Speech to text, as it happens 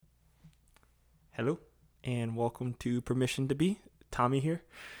Hello, and welcome to Permission to Be. Tommy here.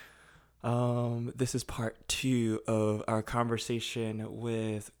 This is part two of our conversation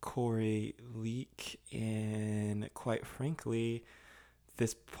with Corey Leak, and quite frankly,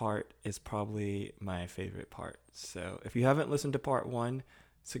 this part is probably my favorite part. So if you haven't listened to part one,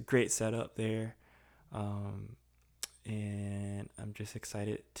 it's a great setup there. And I'm just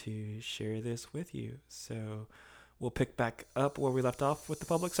excited to share this with you. So we'll pick back up where we left off with the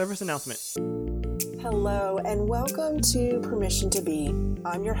public service announcement. Hello and welcome to Permission to Be.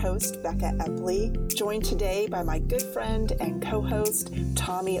 I'm your host, Becca Epley, joined today by my good friend and co-host,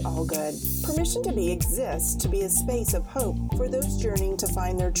 Tommy Allgood. Permission to Be exists to be a space of hope for those journeying to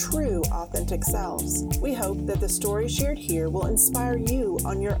find their true, authentic selves. We hope that the story shared here will inspire you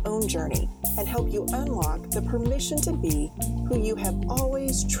on your own journey and help you unlock the permission to be who you have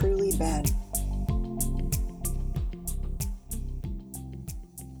always truly been.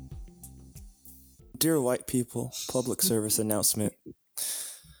 Dear white people, public service announcement.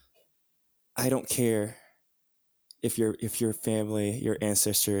 I don't care if your family, your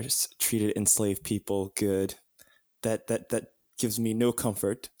ancestors treated enslaved people good. That gives me no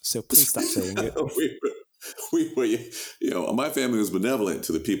comfort. So please stop saying it. My family was benevolent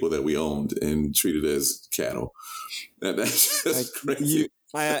to the people that we owned and treated as cattle. That's just crazy.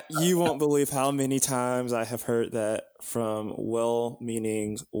 You won't believe how many times I have heard that from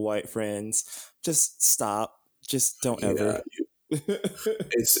well-meaning white friends. Just stop. Just don't ever.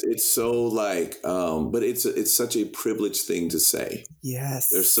 It's so but it's such a privileged thing to say. Yes.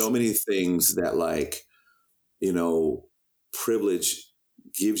 There's so many things that privilege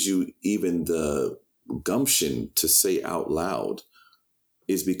gives you even the gumption to say out loud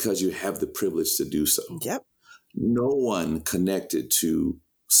is because you have the privilege to do so. Yep. No one connected to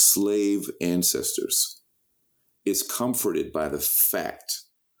slave ancestors is comforted by the fact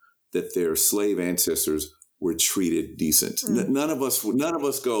that their slave ancestors were treated decent. None of us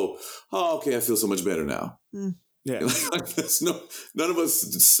go, oh, okay, I feel so much better now. Yeah. None of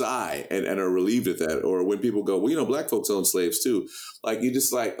us sigh and are relieved at that. Or when people go, well, black folks own slaves too. You're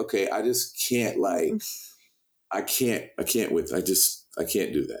just okay, I just can't I can't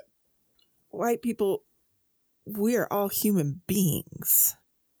do that. White people, we are all human beings.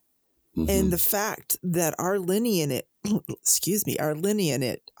 Mm-hmm. And the fact that our lineage, I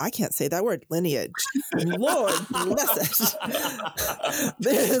can't say that word, lineage. Lord, bless it. I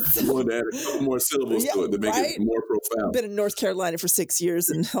wanted to add a couple more syllables to it to make it more profound. I've been in North Carolina for 6 years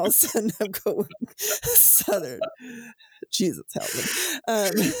and all of a sudden I'm going Southern. Jesus help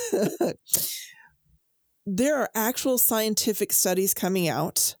me. There are actual scientific studies coming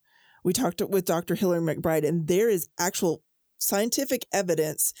out. We talked with Dr. Hillary McBride, and there is actual scientific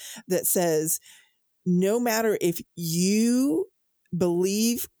evidence that says no matter if you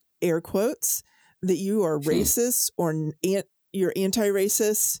believe, air quotes, that you are racist or you're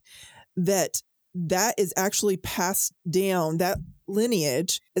anti-racist, that is actually passed down, that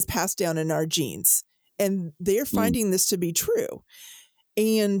lineage is passed down in our genes. And they're finding this to be true.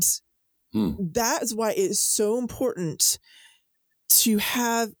 And that is why it is so important to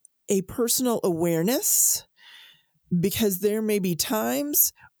have a personal awareness, because there may be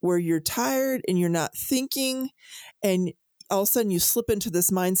times where you're tired and you're not thinking, and all of a sudden you slip into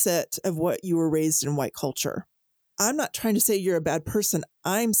this mindset of what you were raised in white culture. I'm not trying to say you're a bad person.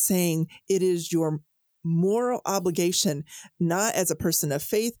 I'm saying it is your moral obligation, not as a person of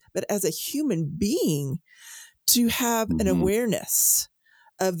faith, but as a human being, to have an awareness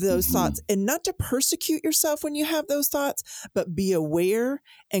of those thoughts, and not to persecute yourself when you have those thoughts, but be aware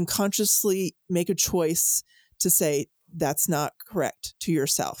and consciously make a choice to say that's not correct to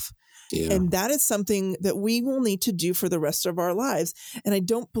yourself. Yeah. And that is something that we will need to do for the rest of our lives. And I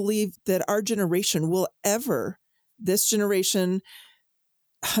don't believe that our generation will ever, this generation,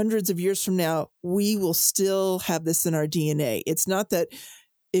 hundreds of years from now, we will still have this in our DNA. It's not that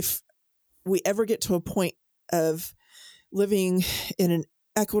if we ever get to a point of living in an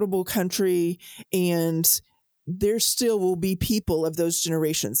equitable country and there still will be people of those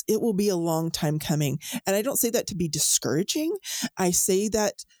generations, it will be a long time coming. And I don't say that to be discouraging. I say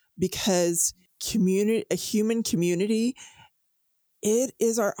that because a human community, it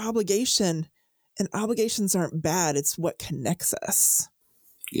is our obligation, and obligations aren't bad. It's what connects us.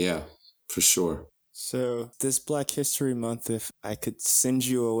 Yeah, for sure. So this Black History Month, if we could send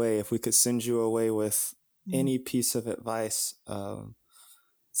you away with any piece of advice,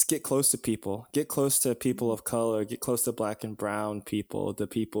 let's get close to people. Get close to people of color. Get close to Black and brown people, the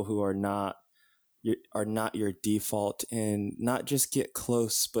people who are not your default, and not just get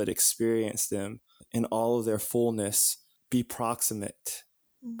close, but experience them in all of their fullness. Be proximate.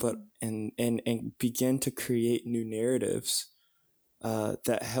 but and begin to create new narratives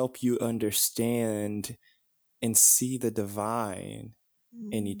that help you understand and see the divine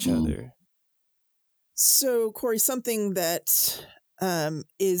in each other. So, Corey, something that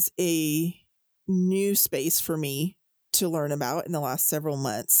is a new space for me to learn about in the last several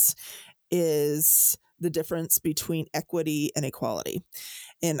months is the difference between equity and equality.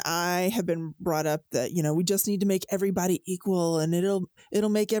 And I have been brought up that, we just need to make everybody equal and it'll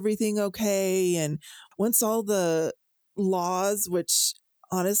make everything okay. And once all the laws, which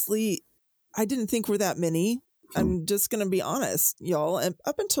honestly, I didn't think were that many, I'm just going to be honest, y'all. And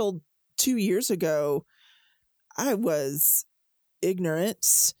up until 2 years ago, I was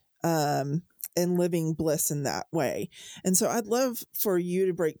ignorant and living bliss in that way. And so I'd love for you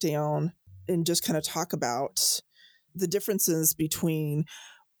to break down and just kind of talk about the differences between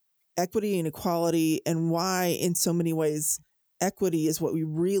equity and equality and why in so many ways equity is what we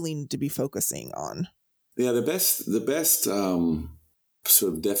really need to be focusing on. Yeah, the best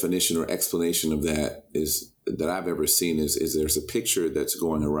sort of definition or explanation of that is that I've ever seen is there's a picture that's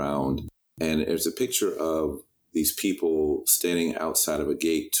going around, and there's a picture of these people standing outside of a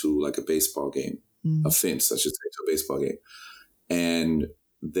gate to like a baseball game, a fence, I should say, to a baseball game. And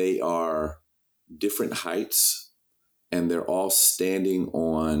they are different heights, and they're all standing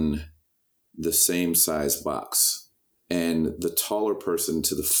on the same size box. And the taller person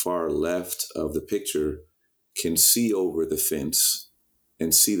to the far left of the picture can see over the fence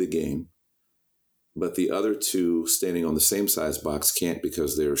and see the game. But the other two standing on the same size box can't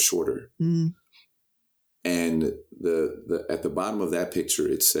because they're shorter. And the at the bottom of that picture,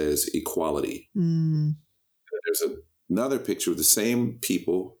 it says equality. There's another picture of the same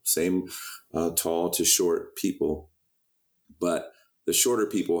people, same tall to short people, but the shorter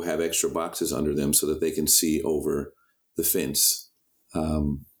people have extra boxes under them so that they can see over the fence.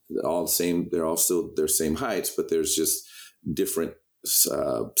 All the same, they're all still their same heights, but there's just different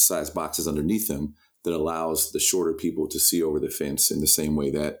size boxes underneath them that allows the shorter people to see over the fence in the same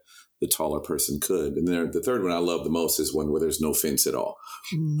way that the taller person could. And then the third one I love the most is one where there's no fence at all.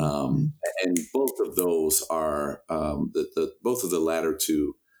 And both of those are both of the latter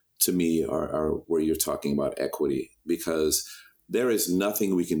two to me are where you're talking about equity, because there is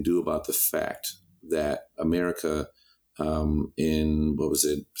nothing we can do about the fact that America in,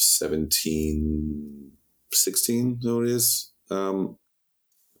 1716, what it is?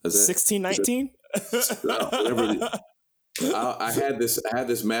 1619? Whatever it is. I had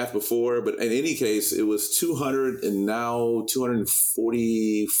this math before, but in any case, it was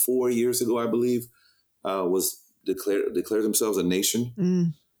 244 years ago, I believe, was declared themselves a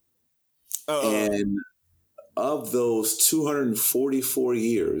nation. And of those 244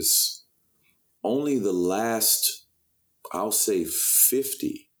 years, only the last, I'll say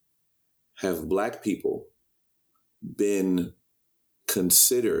 50, have Black people been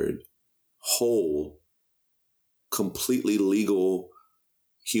considered whole, completely legal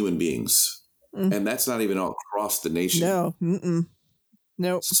human beings. And that's not even all across the nation. No.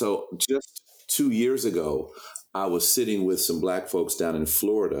 Nope. So just 2 years ago, I was sitting with some Black folks down in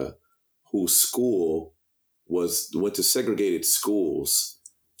Florida whose school went to segregated schools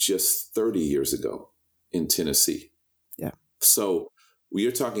just 30 years ago in Tennessee. Yeah. So we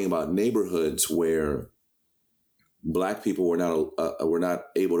are talking about neighborhoods where Black people were not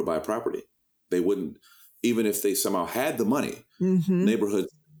able to buy property. They wouldn't. Even if they somehow had the money,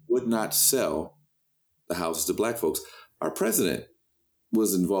 neighborhoods would not sell the houses to Black folks. Our president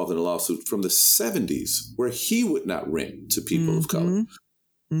was involved in a lawsuit from the 70s where he would not rent to people of color.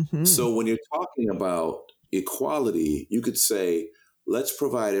 So when you're talking about equality, you could say, let's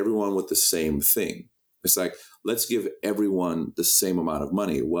provide everyone with the same thing. It's like, let's give everyone the same amount of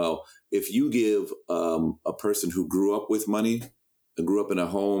money. Well, if you give a person who grew up with money and grew up in a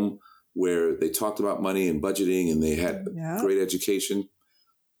home where they talked about money and budgeting and they had great education,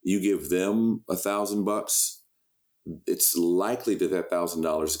 you give them $1,000, it's likely that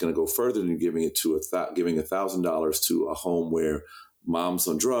 $1,000 is going to go further than giving $1,000 to a home where mom's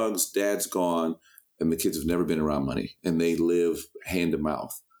on drugs, dad's gone, and the kids have never been around money and they live hand to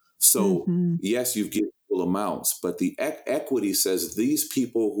mouth. So yes, you've given full amounts, but the equity says these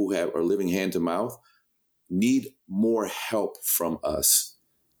people who are living hand to mouth need more help from us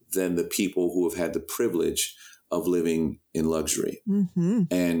than the people who have had the privilege of living in luxury.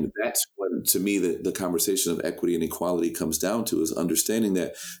 And that's what, to me, the conversation of equity and equality comes down to, is understanding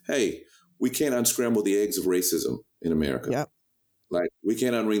that, hey, we can't unscramble the eggs of racism in America. Yep. Like, we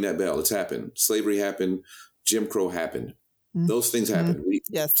can't unring that bell. It's happened. Slavery happened. Jim Crow happened. Those things happened.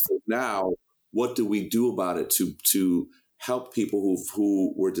 Yes. So now, what do we do about it to help people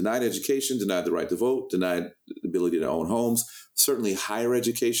who were denied education, denied the right to vote, denied the ability to own homes. Certainly, higher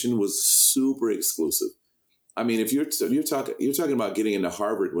education was super exclusive. I mean, if you're talking about getting into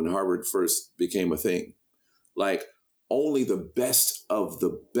Harvard when Harvard first became a thing, like only the best of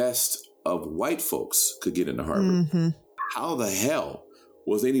white folks could get into Harvard. Mm-hmm. How the hell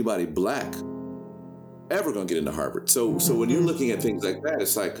was anybody black ever going to get into Harvard? So when you're looking at things like that,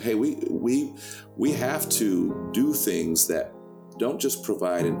 it's like, hey, we have to do things that don't just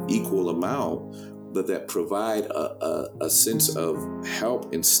provide an equal amount, but that provide a sense of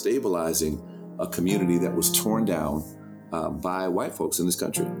help in stabilizing a community that was torn down by white folks in this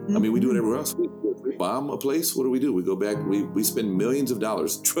country. I mean, we do it everywhere else. We bomb a place. What do? We go back. We spend millions of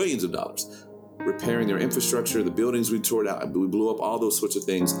dollars, trillions of dollars, repairing their infrastructure, the buildings we tore down. We blew up all those sorts of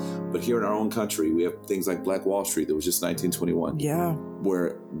things. But here in our own country, we have things like Black Wall Street that was just 1921. Yeah.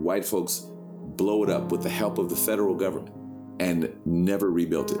 Where white folks blow it up with the help of the federal government and never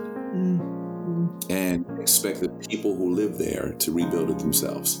rebuilt it. Mm-hmm. And expect the people who live there to rebuild it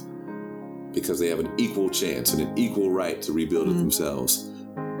themselves, because they have an equal chance and an equal right to rebuild it themselves.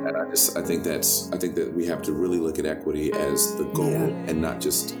 And I think that we have to really look at equity as the goal and not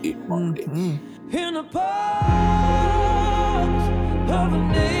just equality. Mm-hmm. In the pulse of a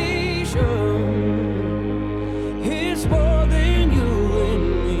nation, it's more than you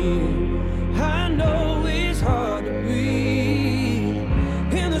and me. I know it's hard to breathe.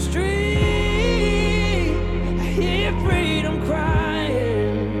 In the street, I hear freedom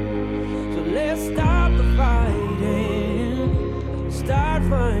crying. So let's stop the fighting, start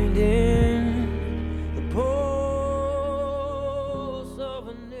finding the pulse of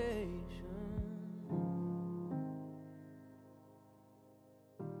a nation.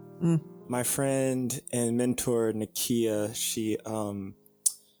 My friend and mentor Nakia, she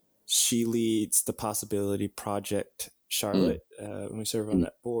leads the Possibility Project Charlotte when we serve on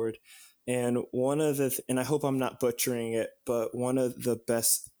that board. And one of and I hope I'm not butchering it, but one of the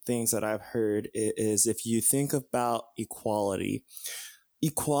best things that I've heard is if you think about equality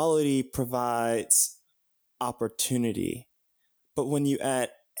provides opportunity. But when you add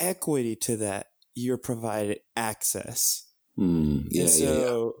equity to that, you're provided access. Yeah.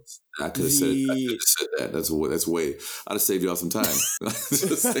 I could have said that. That's way. I'd have saved y'all some time.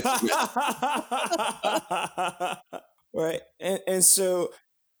 Right. And so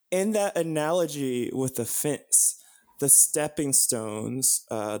in that analogy with the fence, the stepping stones,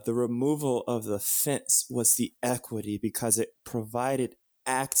 the removal of the fence was the equity, because it provided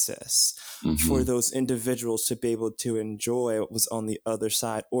access for those individuals to be able to enjoy what was on the other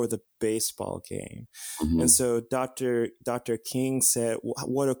side, or the baseball game. And so Dr. King said,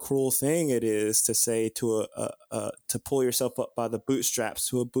 what a cruel thing it is to say to to pull yourself up by the bootstraps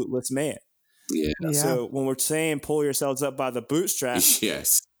to a bootless man. Yeah. So when we're saying pull yourselves up by the bootstraps,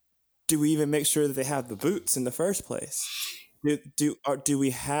 yes, do we even make sure that they have the boots in the first place? Do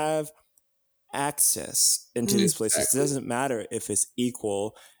we have access into these places? Exactly. It doesn't matter if it's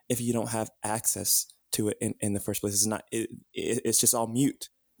equal if you don't have access to it in the first place. It's not. It's just all mute.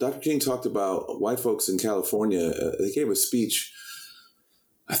 Dr. King talked about white folks in California. They gave a speech.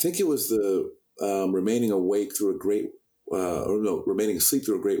 I think it was the remaining asleep through a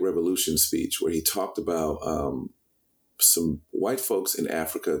great revolution speech, where he talked about some white folks in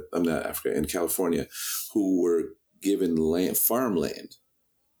in California, who were given farmland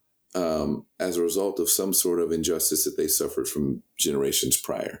as a result of some sort of injustice that they suffered from generations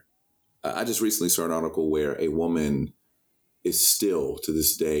prior. I just recently saw an article where a woman is still to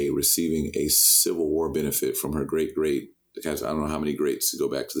this day receiving a Civil War benefit from her I don't know how many greats to go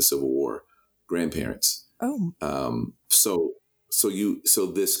back to the Civil War grandparents. Oh. So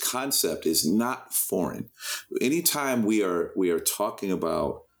this concept is not foreign. Anytime we are talking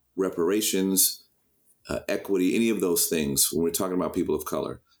about reparations, equity, any of those things, when we're talking about people of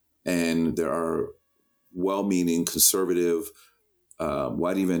color, and there are well-meaning conservative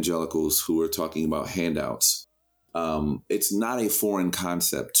white evangelicals who are talking about handouts, it's not a foreign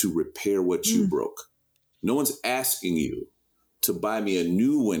concept to repair what you broke. No one's asking you to buy me a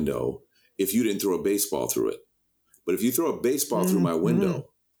new window if you didn't throw a baseball through it. But if you throw a baseball through my window,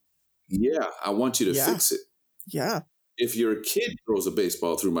 I want you to fix it. Yeah. If your kid throws a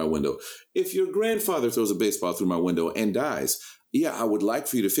baseball through my window, if your grandfather throws a baseball through my window and dies, I would like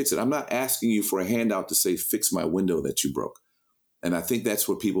for you to fix it. I'm not asking you for a handout to say, fix my window that you broke. And I think that's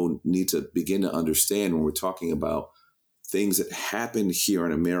what people need to begin to understand when we're talking about things that happened here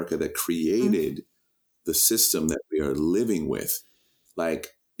in America that created the system that we are living with. Like,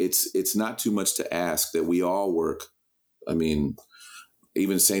 it's not too much to ask that we all work. I mean,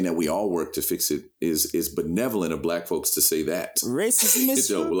 even saying that we all work to fix it is benevolent of Black folks to say that. Racism is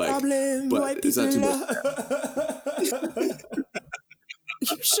You know, a like, problem. but White it's not people too much.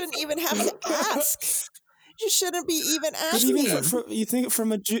 You shouldn't even have to ask. You shouldn't be even But asking. even you think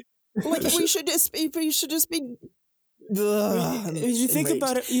from a Like we should just be. you think enraged.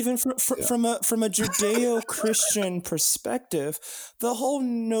 about it, even from a Judeo-Christian perspective, the whole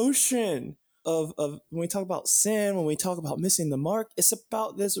notion of when we talk about sin, when we talk about missing the mark, it's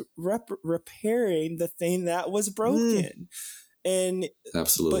about this repairing the thing that was broken. And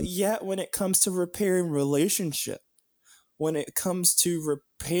Absolutely. but yet, when it comes to repairing relationship, when it comes to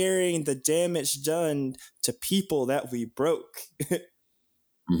repairing the damage done to people that we broke,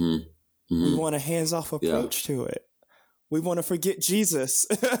 we want a hands-off approach to it. We want to forget Jesus.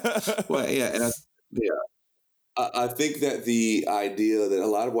 Well, yeah, and I think that the idea that a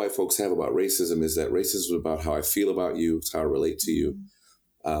lot of white folks have about racism is that racism is about how I feel about you, it's how I relate to you.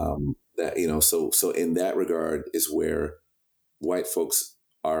 That, you know, so in that regard is where white folks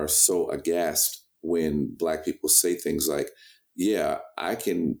are so aghast when Black people say things like, "Yeah, I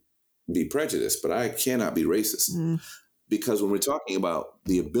can be prejudiced, but I cannot be racist." Because when we're talking about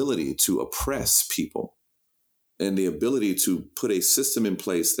the ability to oppress people, and the ability to put a system in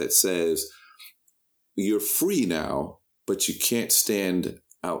place that says you're free now, but you can't stand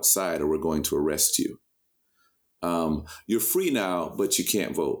outside or we're going to arrest you. You're free now, but you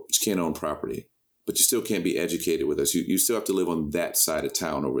can't vote. You can't own property, but you still can't be educated with us. You still have to live on that side of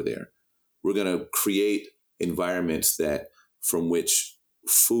town over there. We're going to create environments from which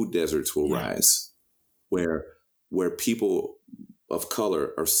food deserts will rise, where people of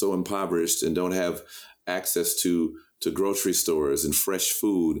color are so impoverished and don't have access to grocery stores and fresh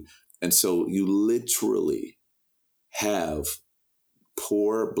food. And so you literally have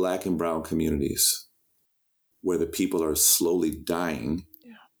poor Black and brown communities where the people are slowly dying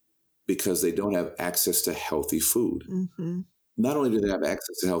because they don't have access to healthy food. Not only do they have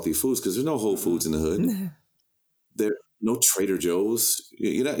access to healthy foods, because there's no Whole Foods in the hood. There no Trader Joe's.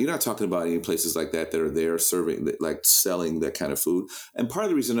 You're not talking about any places like that are there serving, like selling that kind of food. And part of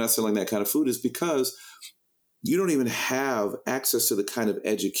the reason they're not selling that kind of food is because you don't even have access to the kind of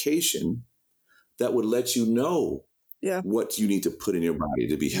education that would let you know what you need to put in your body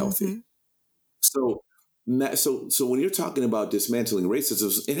to be healthy. So when you're talking about dismantling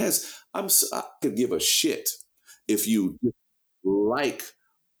racism, I could give a shit if you like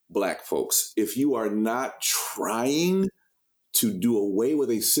Black folks, if you are not trying to do away with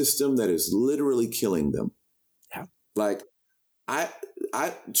a system that is literally killing them. Like, I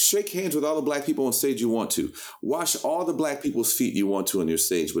shake hands with all the Black people on stage you want to. Wash all the Black people's feet you want to on your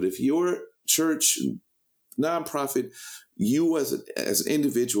stage. But if your church, nonprofit, you as an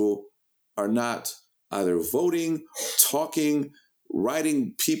individual are not either voting, talking,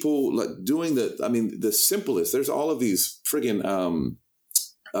 writing people, like doing the simplest, there's all of these friggin'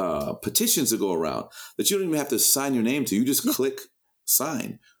 petitions that go around that you don't even have to sign your name to. You just click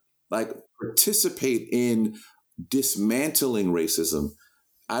sign. Like, participate in dismantling racism.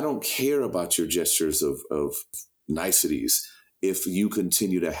 I don't care about your gestures of niceties if you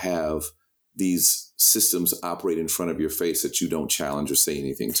continue to have these systems operate in front of your face that you don't challenge or say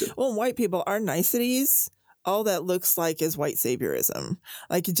anything to. Well, white people are niceties. All that looks like is white saviorism.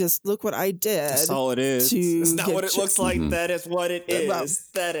 Like, just look what I did. That's all it is. It's not what it looks like. That is what it is. Well,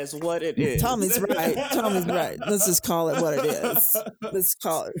 that is what it is. Tommy's right. Tommy's right. Let's just call it what it is. Let's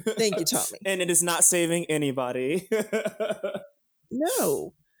call it. Thank you, Tommy. And it is not saving anybody.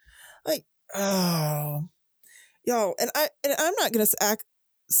 No. Like, oh. Yo, and I'm not going to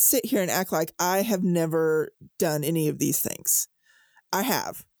sit here and act like I have never done any of these things. I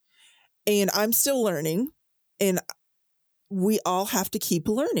have. And I'm still learning. And we all have to keep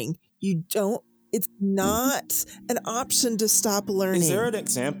learning. It's not an option to stop learning. Is there an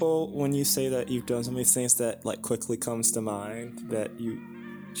example when you say that you've done some of these things that like quickly comes to mind that you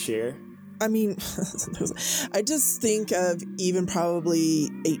share? I mean, I just think of even probably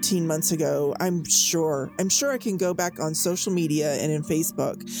 18 months ago, I'm sure I can go back on social media and in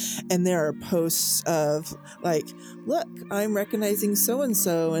Facebook, and there are posts of like, look, I'm recognizing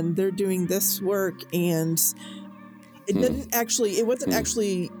so-and-so and they're doing this work, and it wasn't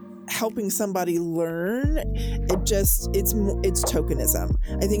actually helping somebody learn. It's tokenism.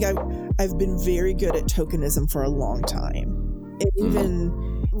 I think I've been very good at tokenism for a long time. And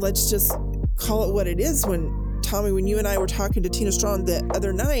even, let's just call it what it is. Tommy, when you and I were talking to Tina Strong the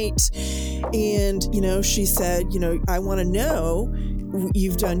other night, and, she said, I want to know,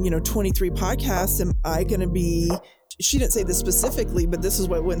 you've done, 23 podcasts. Am I going to be, she didn't say this specifically, but this is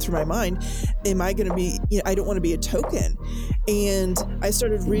what went through my mind. Am I going to be, I don't want to be a token. And I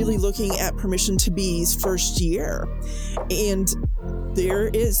started really looking at Permission to Be's first year. And there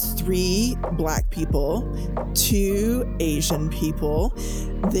is 3 Black people, 2 Asian people,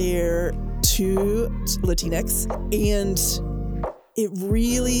 there 2 Latinx. And it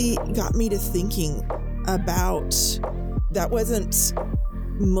really got me to thinking about, that wasn't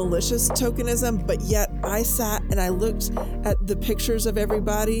malicious tokenism, but yet I sat and I looked at the pictures of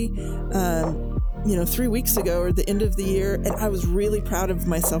everybody, 3 weeks ago or the end of the year, and I was really proud of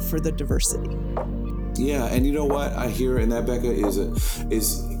myself for the diversity. Yeah, and you know what I hear in that, Becca, is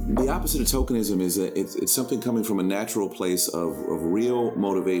the opposite of tokenism. It's something coming from a natural place of real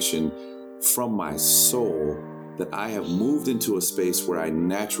motivation from my soul, that I have moved into a space where I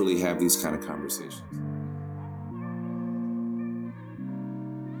naturally have these kind of conversations.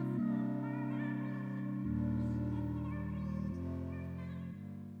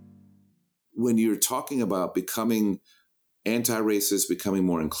 When you're talking about becoming anti-racist, becoming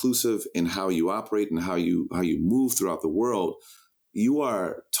more inclusive in how you operate and how you move throughout the world, you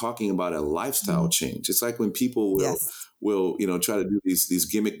are talking about a lifestyle change. It's like when people will try to do these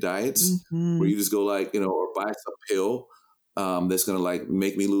gimmick diets where you just go or buy some pill that's going to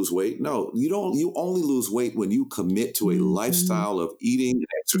make me lose weight. No, you don't. You only lose weight when you commit to a lifestyle of eating and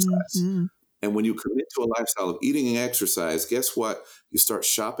exercise. And when you commit to a lifestyle of eating and exercise, guess what? You start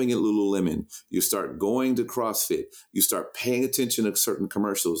shopping at Lululemon. You start going to CrossFit. You start paying attention to certain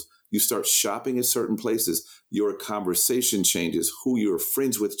commercials. You start shopping at certain places. Your conversation changes. Who you're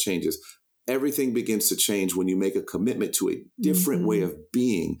friends with changes. Everything begins to change when you make a commitment to a different way of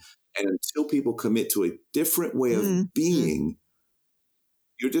being. And until people commit to a different way of being,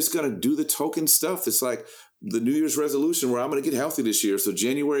 you're just going to do the token stuff. It's like the New Year's resolution where I'm going to get healthy this year. So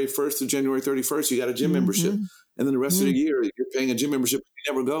January 1st to January 31st, you got a gym membership. And then the rest of the year, you're paying a gym membership.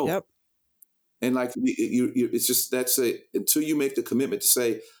 You never go. Yep. And it's just, until you make the commitment to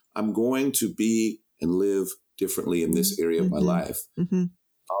say, I'm going to be and live differently in this area of my life.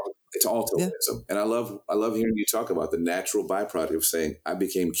 It's all tokenism. Yeah. And I love hearing you talk about the natural byproduct of saying, I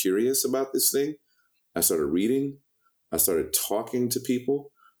became curious about this thing. I started reading. I started talking to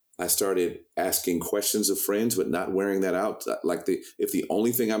people. I started asking questions of friends, but not wearing that out. If the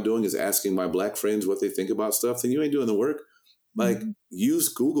only thing I'm doing is asking my Black friends what they think about stuff, then you ain't doing the work. Use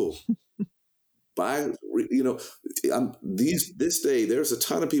Google. This day, there's a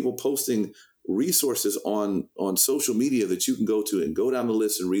ton of people posting resources on social media that you can go to and go down the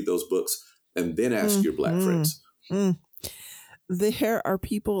list and read those books and then ask your Black friends. There are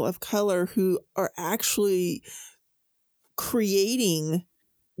people of color who are actually creating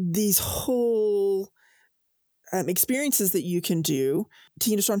these whole experiences that you can do.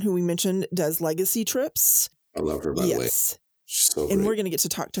 Tina Strong, who we mentioned, does legacy trips. I love her, by the way. So and we're going to get to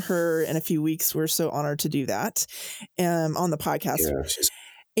talk to her in a few weeks. We're so honored to do that on the podcast.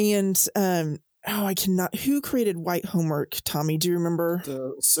 Yeah, I cannot. Who created White Homework, Tommy? Do you remember?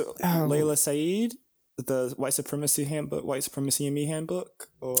 Layla Saeed, the White Supremacy Handbook, White Supremacy and Me Handbook,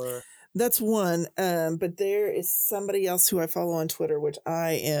 or... That's one. But there is somebody else who I follow on Twitter, which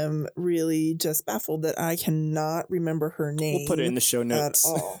I am really just baffled that I cannot remember her name. We'll put it in the show notes.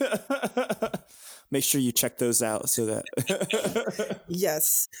 At all. Make sure you check those out so that.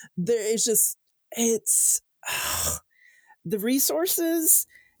 Yes. There is just, it's the resources.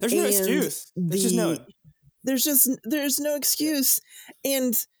 There's no excuse. There's no excuse.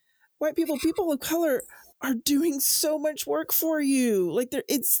 And white people of color are doing so much work for you.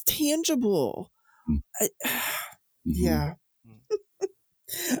 It's tangible. Yeah.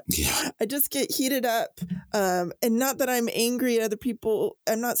 Yeah. I just get heated up. And not that I'm angry at other people.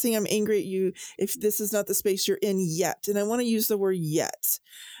 I'm not saying I'm angry at you if this is not the space you're in yet. And I want to use the word yet,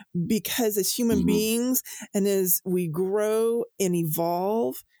 because as human beings and as we grow and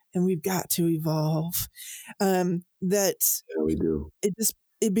evolve, and we've got to evolve, we do.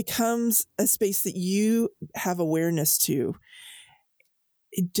 It becomes a space that you have awareness to.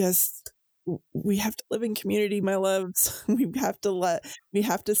 We have to live in community, my loves. We have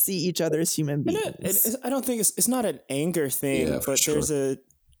to see each other as human beings. I don't think it's not an anger thing, but sure.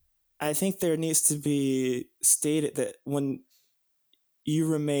 I think there needs to be stated that when you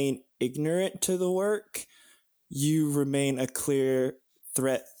remain ignorant to the work, you remain a clear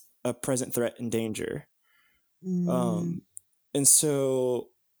threat, a present threat and danger. And so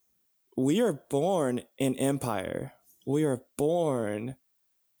we are born in empire. We are born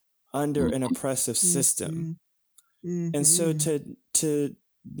under an oppressive system. And so to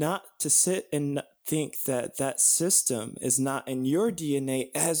sit and think that that system is not in your DNA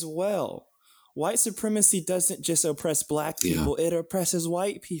as well. White supremacy doesn't just oppress Black people, it oppresses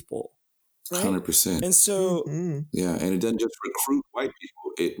white people. Right? 100%. And so, yeah, and it doesn't just recruit white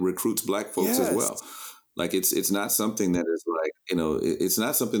people; it recruits Black folks as well. Like it's not something that is like, you know, it's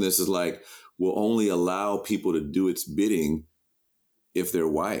not something that's just like will only allow people to do its bidding if they're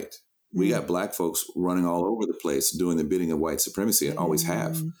white. We got Black folks running all over the place doing the bidding of white supremacy, and always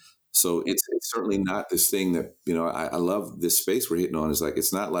have. So it's certainly not this thing that, you know, I love this space we're hitting on. Is like,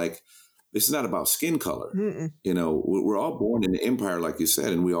 it's not like, this is not about skin color. You know, we're all born in the empire, like you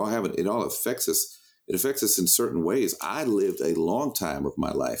said, and we all have it. It all affects us. It affects us in certain ways. I lived a long time of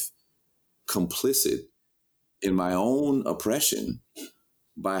my life complicit in my own oppression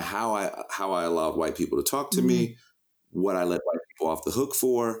by how I allowed white people to talk to me, what I let white people off the hook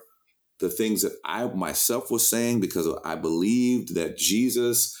for, the things that I myself was saying because I believed that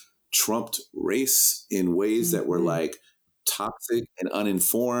Jesus trumped race in ways that were like toxic and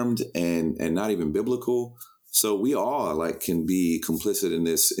uninformed and not even biblical. So we all like can be complicit in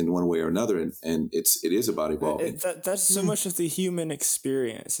this in one way or another, and it is about evolving. That's so much of the human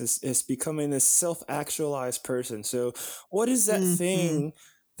experience is becoming this self-actualized person. So what is that thing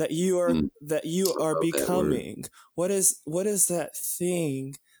that you are becoming? What is that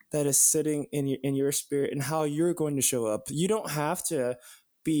thing that is sitting in your spirit, and how you're going to show up? You don't have to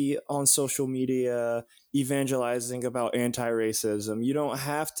be on social media evangelizing about anti-racism. You don't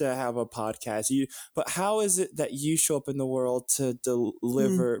have to have a podcast. But how is it that you show up in the world to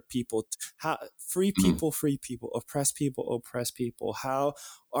deliver people? How free people, oppress people? How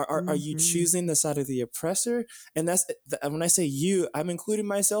are you choosing the side of the oppressor? And that's when I say you, I'm including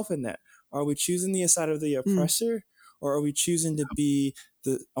myself in that. Are we choosing the side of the oppressor? Or are we choosing to be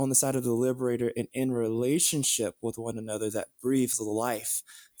on the side of the liberator and in relationship with one another that breathes life,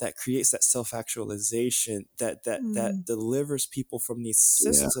 that creates that self-actualization, that delivers people from these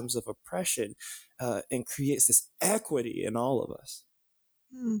systems of oppression, and creates this equity in all of us?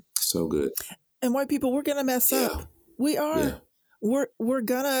 So good. And white people, we're gonna mess up. We are. Yeah. We're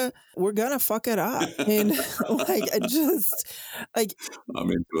gonna fuck it up. And like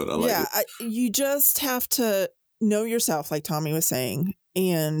I'm into it. I like it. You just have to know yourself, like Tommy was saying,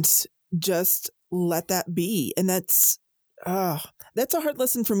 and just let that be. And that's a hard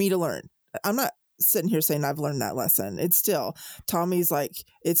lesson for me to learn. I'm not sitting here saying I've learned that lesson. It's still, Tommy's like,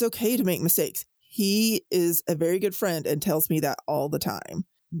 it's okay to make mistakes. He is a very good friend and tells me that all the time.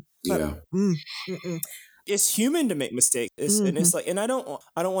 But, it's human to make mistakes. And it's like, and I don't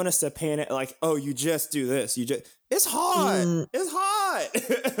want us to panic like, oh, you just do this. It's hard. It's hard.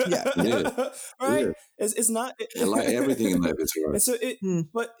 Yeah. Right. Yeah. It's not. Like everything in life is hard. And so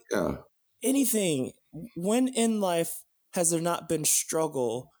but anything, when in life has there not been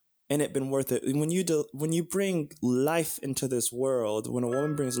struggle and it been worth it? When you bring life into this world, when a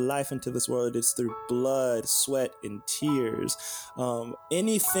woman brings life into this world, it's through blood, sweat, and tears.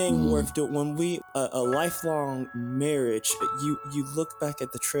 Anything worth doing. When a lifelong marriage, you look back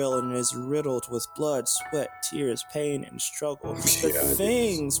at the trail and it is riddled with blood, sweat, tears, pain, and struggle. The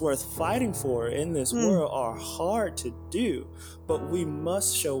things worth fighting for in this world are hard to do, but we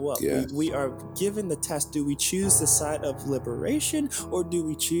must show up. Yes. We are given the test. Do we choose the side of liberation or do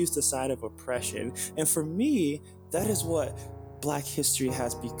we choose the side of oppression? And for me, that is what Black history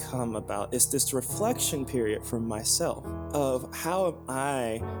has become about. It's this reflection period for myself of how am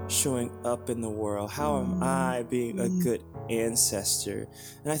I showing up in the world? How am I being a good ancestor?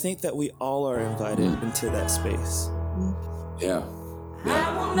 And I think that we all are invited into that space. Yeah.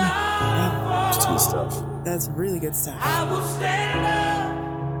 That's good stuff. That's really good stuff. I will stand up.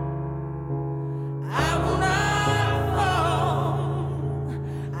 I will not fall.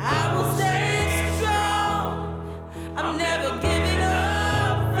 I will stay strong. I'm never giving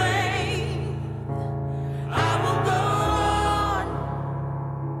up faith. I will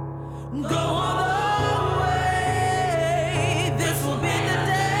go all the way. This will be the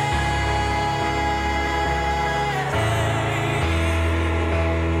day.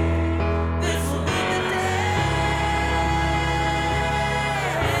 This will be the day.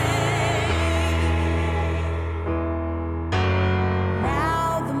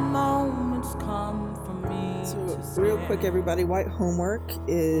 Now the moment's come for me. So real quick, everybody, White Homework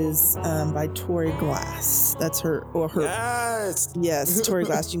is by Tori Glass. That's her. Yes, Tori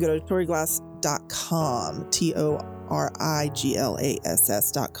Glass. You can go to toriglass.com,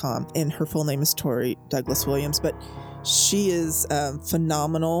 TORIGLASS.com, and her full name is Tori Douglas Williams. But she is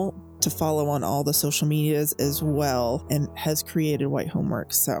phenomenal to follow on all the social medias as well, and has created White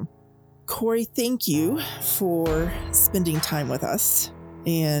Homework. So, Corey, thank you for spending time with us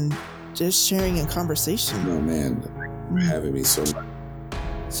and just sharing a conversation. Oh, man. Thank you for having me so much.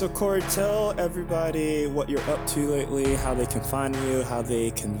 So, Corey, tell everybody what you're up to lately, how they can find you, how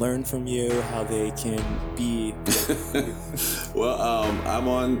they can learn from you, how they can be. Well, I'm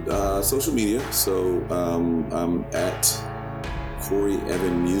on social media. So I'm at Corey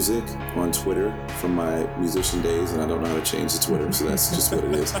Evan Music on Twitter from my musician days, and I don't know how to change the Twitter, so that's just what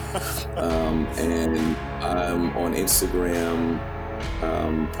it is. And I'm on Instagram.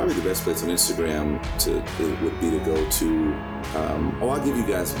 Probably the best place on Instagram would be to go to. I'll give you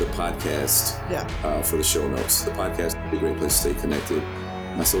guys the podcast for the show notes. The podcast would be a great place to stay connected.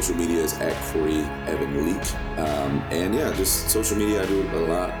 My social media is at Corey Evan Leak. And yeah, just social media, I do a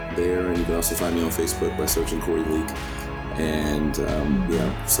lot there. And you can also find me on Facebook by searching Corey Leak. And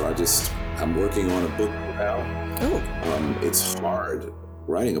so I'm working on a book now. Oh. It's hard.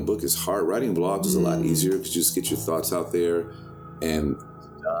 Writing a book is hard. Writing blogs is a lot easier because you just get your thoughts out there and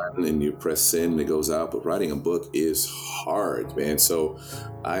done, and you press send and it goes out. But writing a book is hard, man. So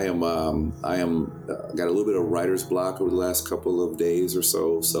I am got a little bit of writer's block over the last couple of days or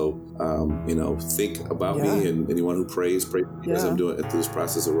so. So think about me, and anyone who prays as I'm doing through this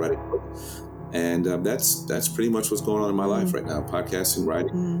process of writing a book. And that's pretty much what's going on in my life right now: podcasting,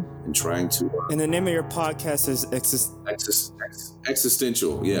 writing, and trying to. And the name of your podcast is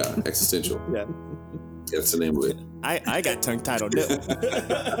Existential. Yeah, Existential. Yeah. That's the name of it. I got tongue tied on it.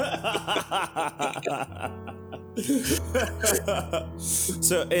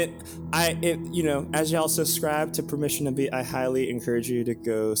 So as y'all subscribe to Permission to Be, I highly encourage you to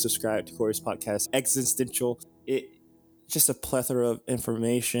go subscribe to Corey's podcast, Existential. It just a plethora of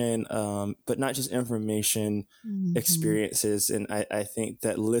information, but not just information, experiences. And I think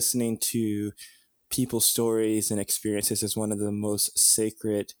that listening to people's stories and experiences is one of the most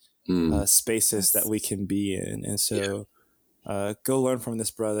sacred spaces that we can be in. And so go learn from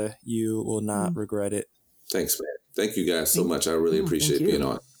this brother. You will not regret it. Thanks, man. Thank you guys so much. I really appreciate being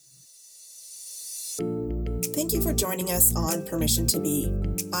on. Thank you for joining us on Permission to Be.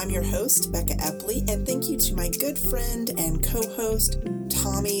 I'm your host, Becca Epley, and thank you to my good friend and co-host,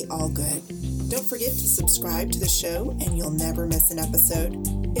 Tommy Allgood. Don't forget to subscribe to the show and you'll never miss an episode.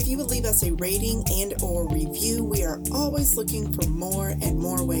 If you would leave us a rating and or review, we are always looking for more and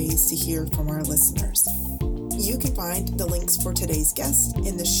more ways to hear from our listeners. You can find the links for today's guest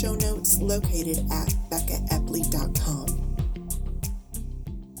in the show notes located at beccaepley.com.